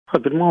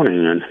Good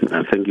morning, and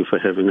thank you for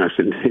having us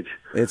indeed.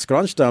 It's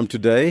crunch time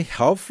today.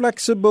 How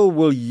flexible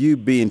will you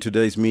be in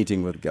today's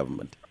meeting with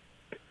government?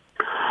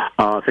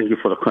 Thank you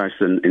for the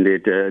question.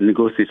 Indeed,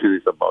 negotiation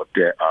is about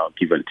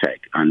give and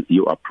take, and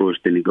you approach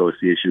the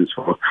negotiations.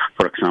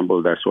 For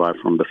example, that's why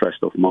from the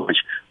 1st of March,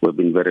 we've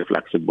been very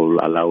flexible,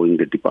 allowing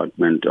the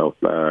Department of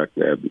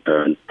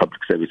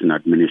Public Service and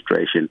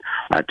Administration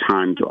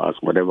time to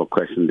ask whatever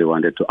question they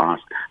wanted to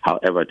ask.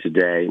 However,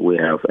 today we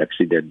have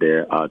exceeded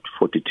the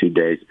 42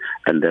 days,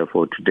 and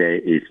therefore today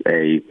is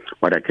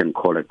what I can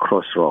call a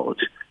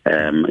crossroads.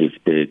 If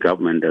the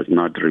government does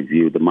not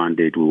review the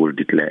mandate, we will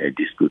declare a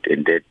dispute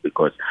indeed,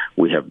 because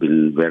we have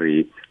been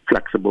very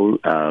flexible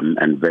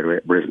and very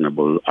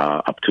reasonable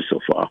up to so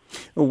far.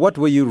 What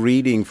were you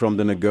reading from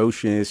the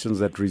negotiations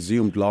that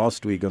resumed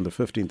last week on the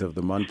 15th of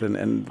the month,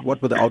 and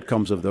what were the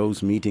outcomes of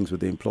those meetings with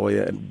the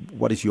employer, and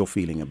what is your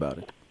feeling about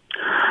it?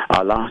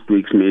 Last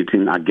week's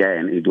meeting,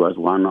 again, it was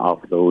one of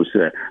those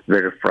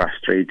very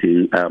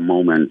frustrating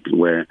moments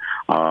where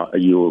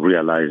you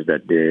realize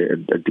that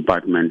the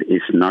department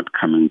is not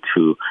coming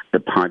to the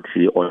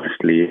party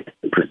honestly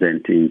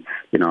presenting,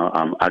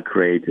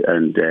 accurate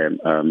and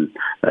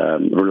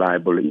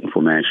reliable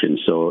information.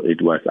 So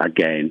it was,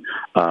 again,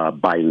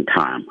 buying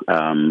time.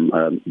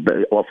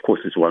 But of course,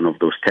 it's one of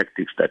those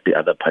tactics that the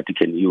other party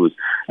can use,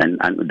 and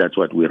that's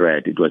what we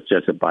read. It was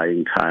just a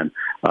buying time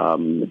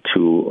to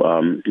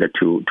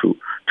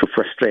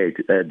frustrate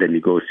the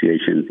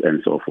negotiations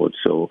and so forth.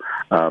 So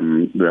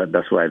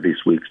that's why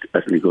this week's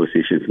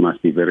negotiations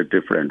must be very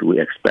different.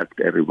 We expect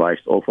a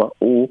revised offer,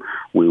 or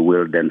we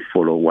will then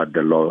follow what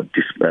the law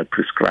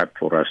prescribed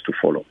for us to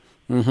follow.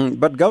 Mm-hmm.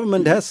 But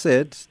government has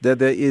said that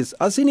there is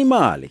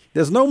asinimali.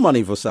 There's no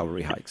money for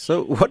salary hikes.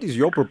 So what is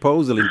your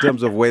proposal in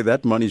terms of where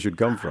that money should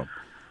come from?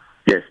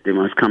 Yes, they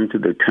must come to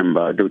the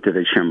chamber,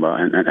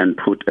 and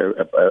put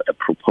a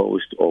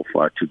proposed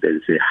offer to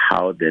them, say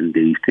how then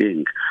they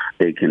think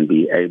they can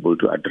be able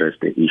to address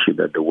the issue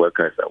that the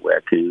workers are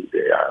working.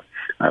 They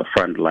are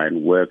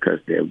frontline workers.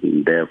 They have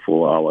been there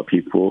for our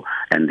people,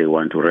 and they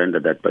want to render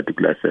that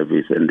particular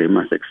service. And they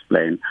must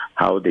explain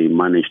how they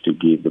managed to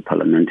give the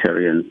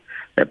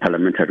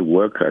parliamentary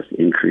workers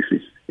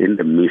increases in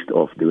the midst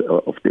of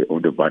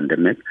the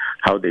pandemic,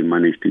 how they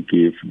managed to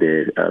give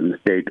the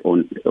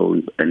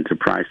state-owned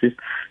enterprises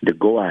the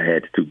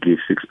go-ahead to give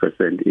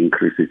 6%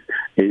 increases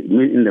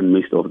in the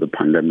midst of the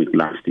pandemic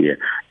last year,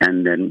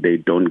 and then they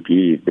don't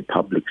give the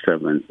public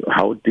servants.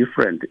 How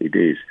different it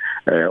is,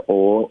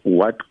 or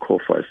what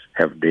coffers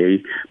have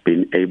they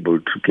been able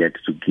to get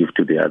to give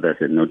to the others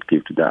and not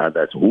give to the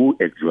others who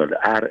actually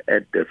are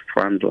at the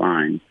front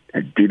line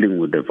dealing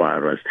with the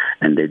virus,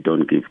 and they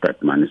don't give that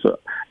money. So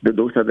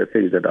those are the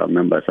things that our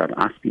members are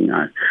asking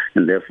us,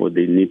 and therefore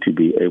they need to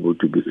be able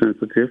to be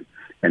sensitive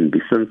and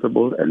be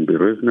sensible and be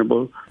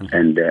reasonable,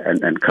 and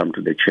come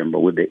to the chamber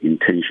with the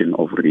intention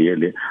of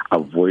really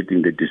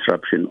avoiding the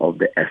disruption of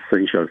the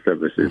essential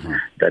services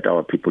that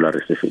our people are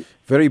receiving.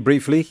 Very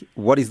briefly,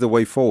 what is the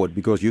way forward?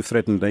 Because you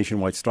threatened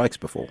nationwide strikes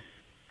before.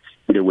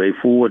 The way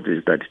forward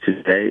is that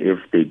today, if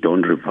they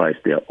don't revise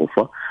their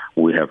offer,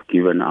 we have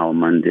given our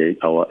mandate,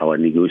 our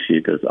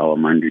negotiators, our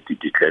mandate to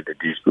declare the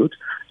dispute,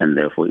 and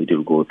therefore it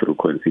will go through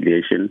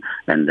conciliation,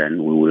 and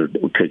then we will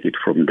take it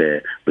from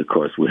there,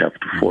 because we have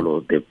to follow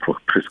the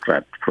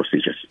prescribed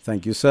procedures.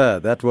 Thank you, sir.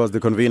 That was the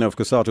convener of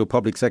COSATU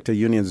Public Sector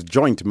Union's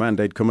Joint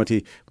Mandate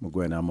Committee,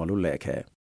 Mogoena Maluleke.